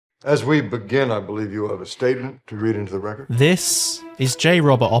As we begin, I believe you have a statement to read into the record. This is J.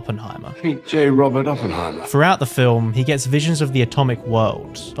 Robert Oppenheimer. Meet J. Robert Oppenheimer. Throughout the film, he gets visions of the atomic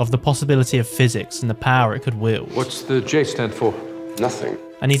world, of the possibility of physics and the power it could wield. What's the J stand for? Nothing.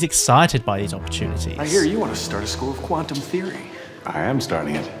 And he's excited by these opportunities. I hear you want to start a school of quantum theory. I am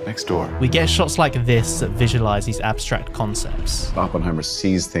starting it next door. We get shots like this that visualize these abstract concepts. Oppenheimer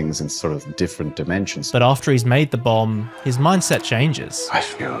sees things in sort of different dimensions. But after he's made the bomb, his mindset changes. I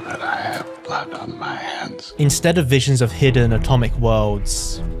feel that I have blood on my hands. Instead of visions of hidden atomic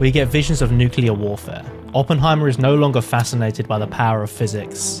worlds, we get visions of nuclear warfare. Oppenheimer is no longer fascinated by the power of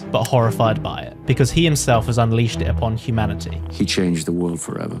physics, but horrified by it, because he himself has unleashed it upon humanity. He changed the world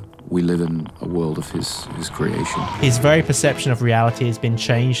forever. We live in a world of his creation. His very perception of reality has been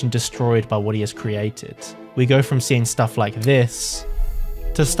changed and destroyed by what he has created. We go from seeing stuff like this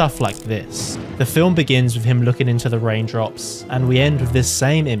to stuff like this. The film begins with him looking into the raindrops, and we end with this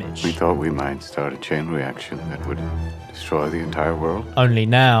same image. We thought we might start a chain reaction that would destroy the entire world. Only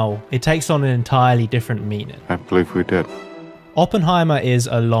now, it takes on an entirely different meaning. I believe we did. Oppenheimer is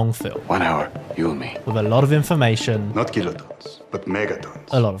a long film. 1 hour, you and me. With a lot of information, Not kilotons, but megatons.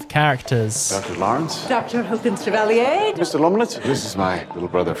 a lot of characters, Dr. Lawrence? Dr. Hilton Chevalier. Mr. Lomnitz? This is my little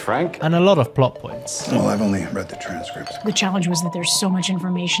brother Frank. and a lot of plot points. Well, I've only read the transcripts. The challenge was that there's so much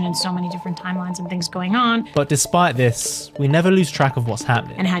information and so many different timelines and things going on. But despite this, we never lose track of what's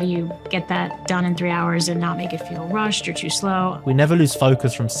happening. And how do you get that done in 3 hours and not make it feel rushed or too slow? We never lose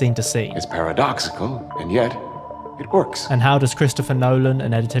focus from scene to scene. It's paradoxical, and yet it works. And how does Christopher Nolan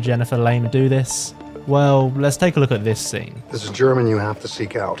and editor Jennifer Lame do this? Well, let's take a look at this scene. This is German you have to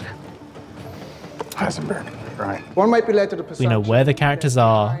seek out. Heisenberg. Right. One might be led to the We perception. know where the characters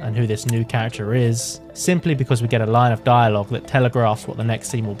are and who this new character is, simply because we get a line of dialogue that telegraphs what the next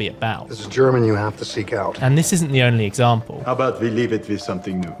scene will be about. This is German you have to seek out. And this isn't the only example. How about we leave it with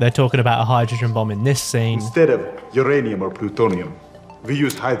something new? They're talking about a hydrogen bomb in this scene, Instead of uranium or plutonium, we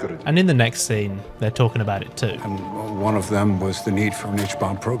use hydrogen. and in the next scene, they're talking about it too. And one of them was the need for an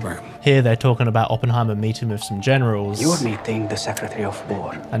H-bomb program. Here they're talking about Oppenheimer meeting with some generals, You're meeting the Secretary of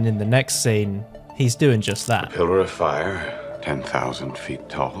War. and in the next scene, he's doing just that. Pillar of fire, 10,000 feet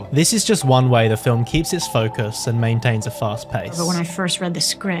tall. This is just one way the film keeps its focus and maintains a fast pace. But when I first read the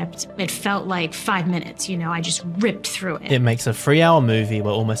script, it felt like 5 minutes, I just ripped through it. It makes a 3-hour movie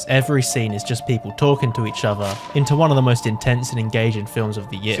where almost every scene is just people talking to each other into one of the most intense and engaging films of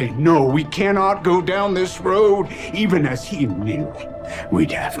the year. No, we cannot go down this road, even as he knew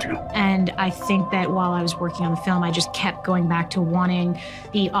we'd have to. And I think that while I was working on the film, I just kept going back to wanting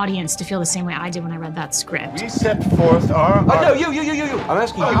the audience to feel the same way I did when I read that script. We set forth our... No, you. I'm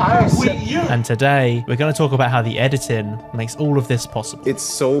asking you. And today, we're going to talk about how the editing makes all of this possible. It's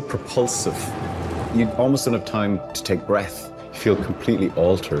so propulsive. You almost don't have time to take breath. You feel completely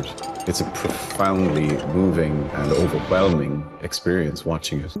altered. It's a profoundly moving and overwhelming experience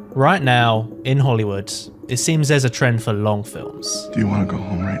watching it. Right now, in Hollywood, it seems there's a trend for long films. Do you want to go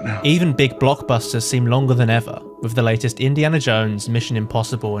home right now? Even big blockbusters seem longer than ever, with the latest Indiana Jones, Mission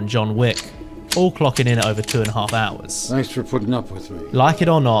Impossible, and John Wick all clocking in at over 2.5 hours. Thanks for putting up with me. Like it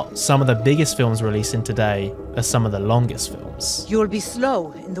or not, some of the biggest films releasing today are some of the longest films. You'll be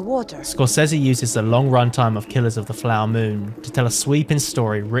slow in the water. Scorsese uses the long runtime of Killers of the Flower Moon to tell a sweeping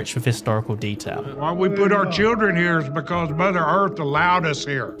story rich with historical detail. Why we put our children here is because Mother Earth allowed us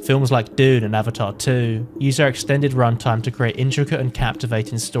here. Films like Dune and Avatar 2 use their extended runtime to create intricate and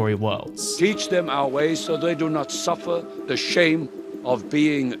captivating story worlds. Teach them our ways so they do not suffer the shame of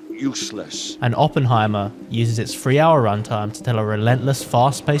being useless. And Oppenheimer uses its 3-hour runtime to tell a relentless,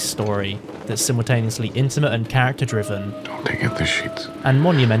 fast-paced story that's simultaneously intimate and character-driven, Don't take out the sheets. and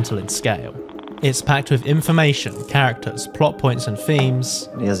monumental in scale. It's packed with information, characters, plot points, and themes,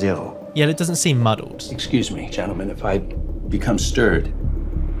 Near zero. yet it doesn't seem muddled. Excuse me, gentlemen, if I become stirred,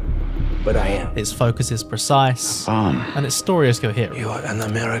 but I am. Its focus is precise, Bomb. and its story is coherent. You are an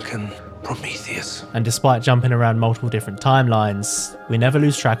American Prometheus. And despite jumping around multiple different timelines, we never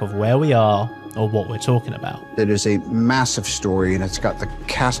lose track of where we are or what we're talking about. It is a massive story, and it's got the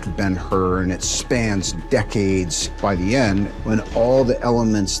cast of Ben-Hur, and it spans decades. By the end, when all the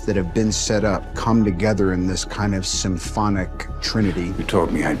elements that have been set up come together in this kind of symphonic trinity, You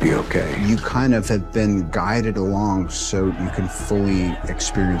told me I'd be okay. you kind of have been guided along so you can fully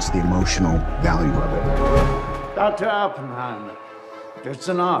experience the emotional value of it. Dr. Oppenheimer, it's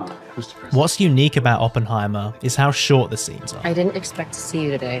an honor. What's unique about Oppenheimer is how short the scenes are. I didn't expect to see you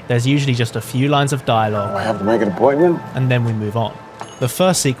today. There's usually just a few lines of dialogue, I have to make an appointment? and then we move on. The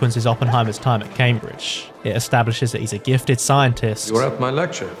first sequence is Oppenheimer's time at Cambridge. It establishes that he's a gifted scientist, You were at my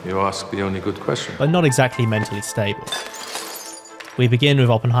lecture. You asked the only good question. but not exactly mentally stable. We begin with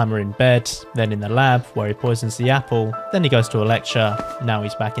Oppenheimer in bed, then in the lab where he poisons the apple, then he goes to a lecture, now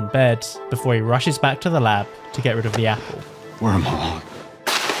he's back in bed, before he rushes back to the lab to get rid of the apple. Wormhole.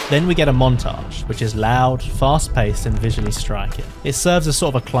 Then we get a montage, which is loud, fast-paced, and visually striking. It serves as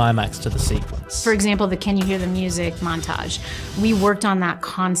sort of a climax to the sequence. For example, the Can You Hear the Music montage. We worked on that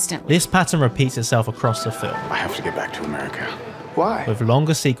constantly. This pattern repeats itself across the film. I have to get back to America. Why? With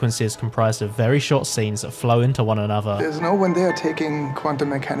longer sequences comprised of very short scenes that flow into one another. There's no one there taking quantum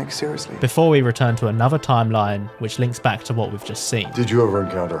mechanics seriously. Before we return to another timeline, which links back to what we've just seen. Did you ever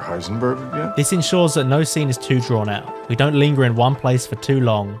encounter Heisenberg again? This ensures that no scene is too drawn out. We don't linger in one place for too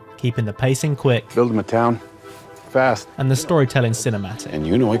long, keeping the pacing quick. Build him a town. Fast. And the storytelling cinematic. And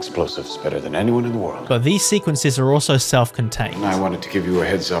you know explosives better than anyone in the world. But these sequences are also self-contained. I wanted to give you a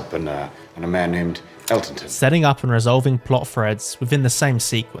heads up on a man named Eltonton. Setting up and resolving plot threads within the same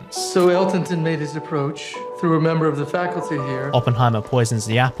sequence. So Eltonton made his approach through a member of the faculty here. Oppenheimer poisons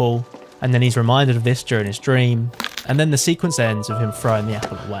the apple, and then he's reminded of this during his dream, and then the sequence ends with him throwing the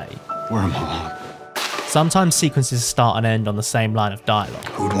apple away. Wormhole. Sometimes sequences start and end on the same line of dialogue.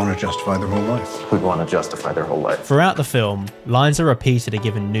 Who would want to justify their whole life? Who'd want to justify their whole life? Throughout the film, lines are repeated and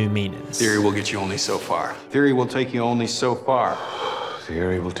given new meanings. Theory will get you only so far. Theory will take you only so far.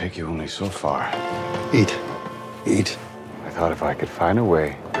 Theory will take you only so far. Eat. Eat. I thought if I could find a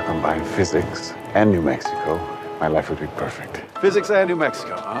way to combine physics and New Mexico, my life would be perfect. Physics and New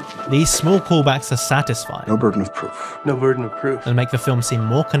Mexico, huh? These small callbacks are satisfying. No burden of proof. No burden of proof. And make the film seem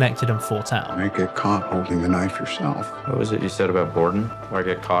more connected and thought out. You might get caught holding the knife yourself. What was it you said about Borden? Why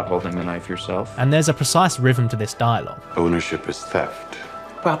get caught holding the knife yourself? And there's a precise rhythm to this dialogue. Ownership is theft.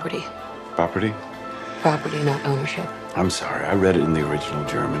 Property. Property? Property, not ownership. I'm sorry, I read it in the original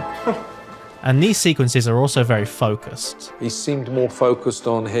German. And these sequences are also very focused. He seemed more focused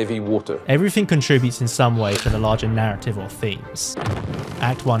on heavy water. Everything contributes in some way to the larger narrative or themes.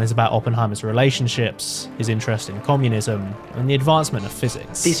 Act 1 is about Oppenheimer's relationships, his interest in communism, and the advancement of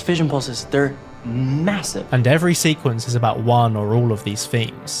physics. These fission pulses, they're massive. And every sequence is about one or all of these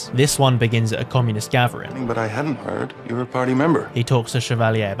themes. This one begins at a communist gathering. But I hadn't heard you were a party member. He talks to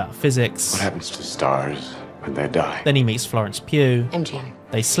Chevalier about physics. What happens to stars when they die? Then he meets Florence Pugh. MGM.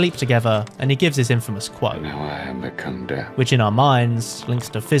 They sleep together, and he gives his infamous quote. Now I am become death. Which in our minds links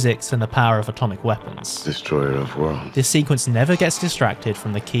to physics and the power of atomic weapons. Destroyer of worlds. This sequence never gets distracted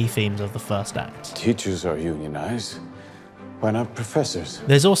from the key themes of the first act. Teachers are unionized. Why not professors?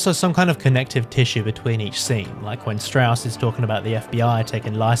 There's also some kind of connective tissue between each scene, like when Strauss is talking about the FBI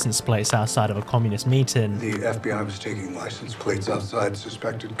taking license plates outside of a communist meeting. The FBI was taking license plates outside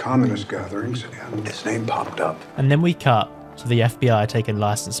suspected communist gatherings, and his name popped up. And then we cut to the FBI taking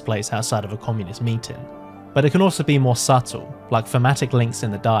license plates outside of a communist meeting. But it can also be more subtle, like thematic links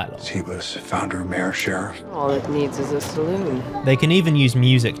in the dialogue. He was founder, mayor, sheriff. All it needs is a saloon. They can even use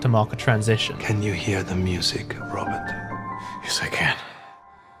music to mark a transition. Can you hear the music, Robert? Yes, I can.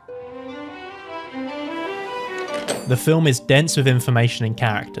 The film is dense with information and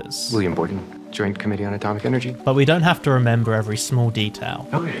characters. William Borden, Joint Committee on Atomic Energy. But we don't have to remember every small detail.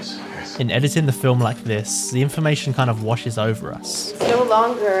 Oh, yes. In editing the film like this, the information kind of washes over us. It's no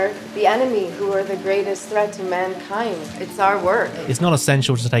longer the enemy who are the greatest threat to mankind. It's our work. It's not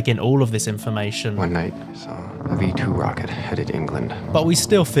essential to take in all of this information. One night, I saw a V-2 rocket headed England. But we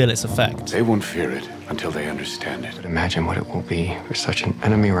still feel its effect. They won't fear it until they understand it. But imagine what it will be for such an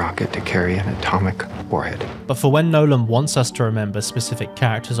enemy rocket to carry an atomic warhead. But for when Nolan wants us to remember specific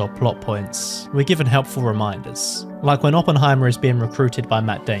characters or plot points, we're given helpful reminders. Like when Oppenheimer is being recruited by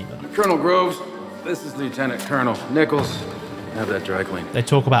Matt Damon. Colonel Groves, this is Lieutenant Colonel Nichols. Have that dry clean. They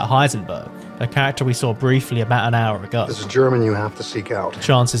talk about Heisenberg, a character we saw briefly about an hour ago. This is German you have to seek out.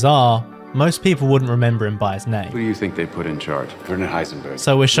 Chances are, most people wouldn't remember him by his name. Who do you think they put in charge? Werner Heisenberg.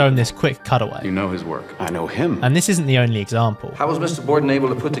 So we're shown this quick cutaway. You know his work. I know him. And this isn't the only example. How was Mr. Borden able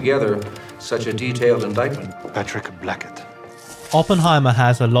to put together such a detailed indictment? Patrick Blackett. Oppenheimer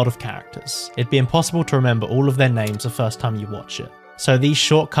has a lot of characters. It'd be impossible to remember all of their names the first time you watch it. So these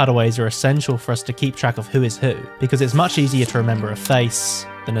short cutaways are essential for us to keep track of who is who, because it's much easier to remember a face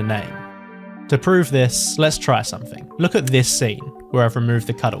than a name. To prove this, let's try something. Look at this scene, where I've removed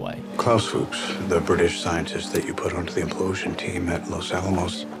the cutaway. Klaus Fuchs, the British scientist that you put onto the implosion team at Los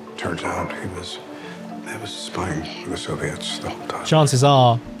Alamos. Turns out he was spying for the Soviets the whole time. Chances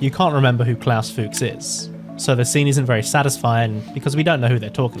are, you can't remember who Klaus Fuchs is. So the scene isn't very satisfying because we don't know who they're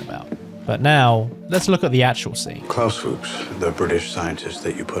talking about. But now, let's look at the actual scene. Klaus Fuchs, the British scientist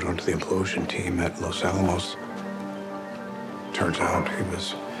that you put onto the implosion team at Los Alamos. Turns out he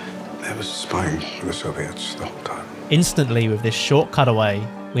was spying for the Soviets the whole time. Instantly, with this short cutaway,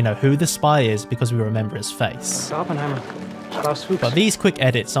 we know who the spy is because we remember his face. Oppenheimer. But these quick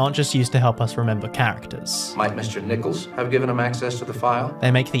edits aren't just used to help us remember characters. Might Mr. Nichols have given him access to the file?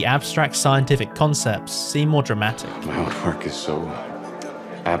 They make the abstract scientific concepts seem more dramatic. My own work is so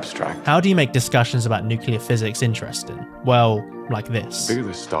abstract. How do you make discussions about nuclear physics interesting? Well, like this. The bigger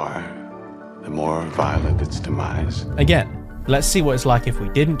the star, the more violent its demise. Again, let's see what it's like if we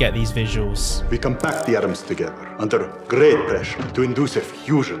didn't get these visuals. We compact the atoms together under great pressure to induce a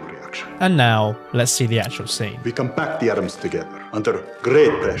fusion reaction. And now, let's see the actual scene. We compact the atoms together under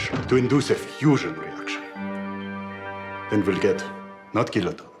great pressure to induce a fusion reaction. Then we'll get not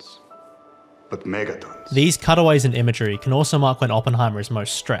kilotons, but megatons. These cutaways and imagery can also mark when Oppenheimer is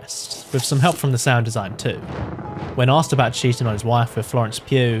most stressed, with some help from the sound design too. When asked about cheating on his wife with Florence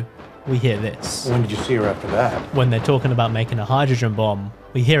Pugh, we hear this. When did you see her after that? When they're talking about making a hydrogen bomb,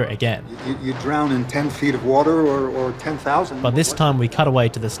 we hear it again. You drown in 10 feet of water or 10,000. But this time we cut away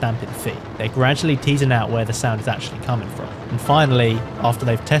to the stamping feet. They're gradually teasing out where the sound is actually coming from. And finally, after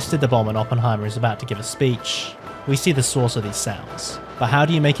they've tested the bomb and Oppenheimer is about to give a speech, we see the source of these sounds. But how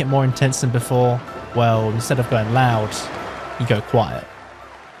do you make it more intense than before? Well, instead of going loud, you go quiet.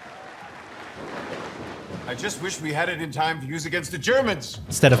 I just wish we had it in time to use against the Germans.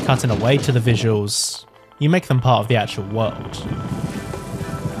 Instead of cutting away to the visuals, you make them part of the actual world.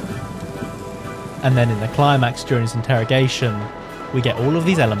 And then in the climax during his interrogation, we get all of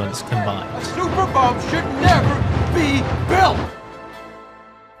these elements combined. A super bomb should never be built!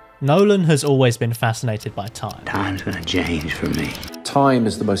 Nolan has always been fascinated by time. Time's gonna change for me. Time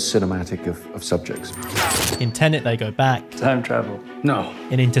is the most cinematic of subjects. In Tenet, they go back. Time travel. No.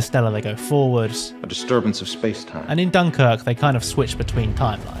 In Interstellar, they go forward. A disturbance of space-time. And in Dunkirk, they kind of switch between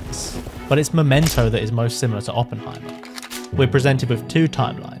timelines. But it's Memento that is most similar to Oppenheimer. We're presented with two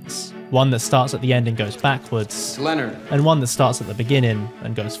timelines. One that starts at the end and goes backwards. Leonard. And one that starts at the beginning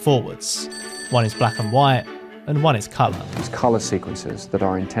and goes forwards. One is black and white, and one is colour. These colour sequences that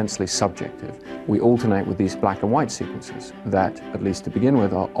are intensely subjective, we alternate with these black and white sequences that, at least to begin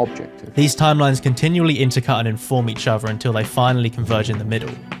with, are objective. These timelines continually intercut and inform each other until they finally converge in the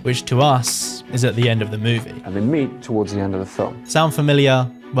middle, which to us is at the end of the movie. And they meet towards the end of the film. Sound familiar?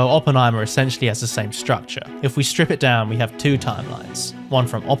 Well, Oppenheimer essentially has the same structure. If we strip it down, we have two timelines, one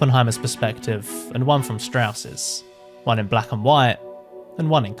from Oppenheimer's perspective and one from Strauss's, one in black and white and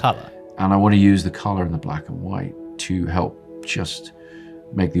one in colour. And I want to use the color and the black and white to help just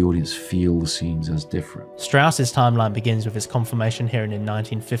make the audience feel the scenes as different. Strauss's timeline begins with his confirmation hearing in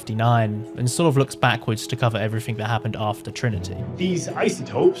 1959 and sort of looks backwards to cover everything that happened after Trinity. These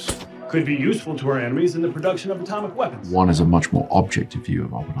isotopes could be useful to our enemies in the production of atomic weapons. One is a much more objective view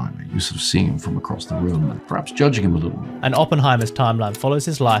of Oppenheimer. You're sort of seeing him from across the room and perhaps judging him a little more. And Oppenheimer's timeline follows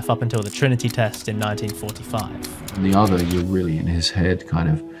his life up until the Trinity test in 1945. And the other, you're really in his head, kind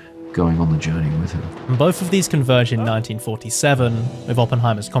of going on the journey with him. And both of these converge in 1947 with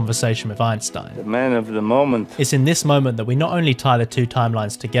Oppenheimer's conversation with Einstein. The man of the moment. It's in this moment that we not only tie the two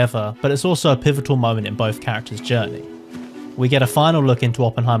timelines together, but it's also a pivotal moment in both characters' journey. We get a final look into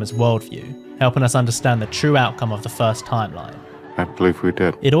Oppenheimer's worldview, helping us understand the true outcome of the first timeline. I believe we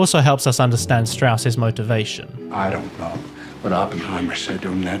did. It also helps us understand Strauss's motivation. I don't know what Oppenheimer said to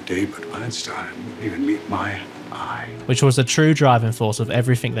him that day, but Einstein wouldn't even meet my eye. Which was the true driving force of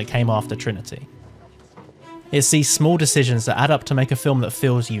everything that came after Trinity. It's these small decisions that add up to make a film that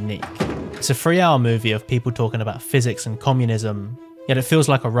feels unique. It's a 3-hour movie of people talking about physics and communism, yet it feels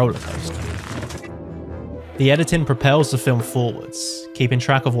like a roller coaster. The editing propels the film forwards, keeping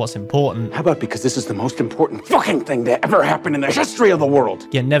track of what's important. How about because this is the most important fucking thing that ever happened in the history of the world?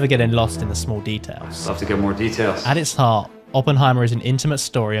 Yet never getting lost in the small details. Love to get more details. At its heart, Oppenheimer is an intimate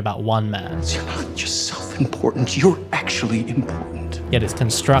story about one man. You're not just self-important, you're actually important. Yet it's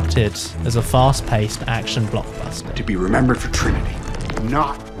constructed as a fast-paced action blockbuster. To be remembered for Trinity,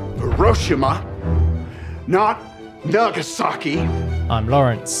 not Hiroshima, not Nagasaki. I'm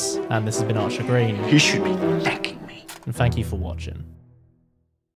Lawrence, and this has been Archer Green. He should be thanking me. And thank you for watching.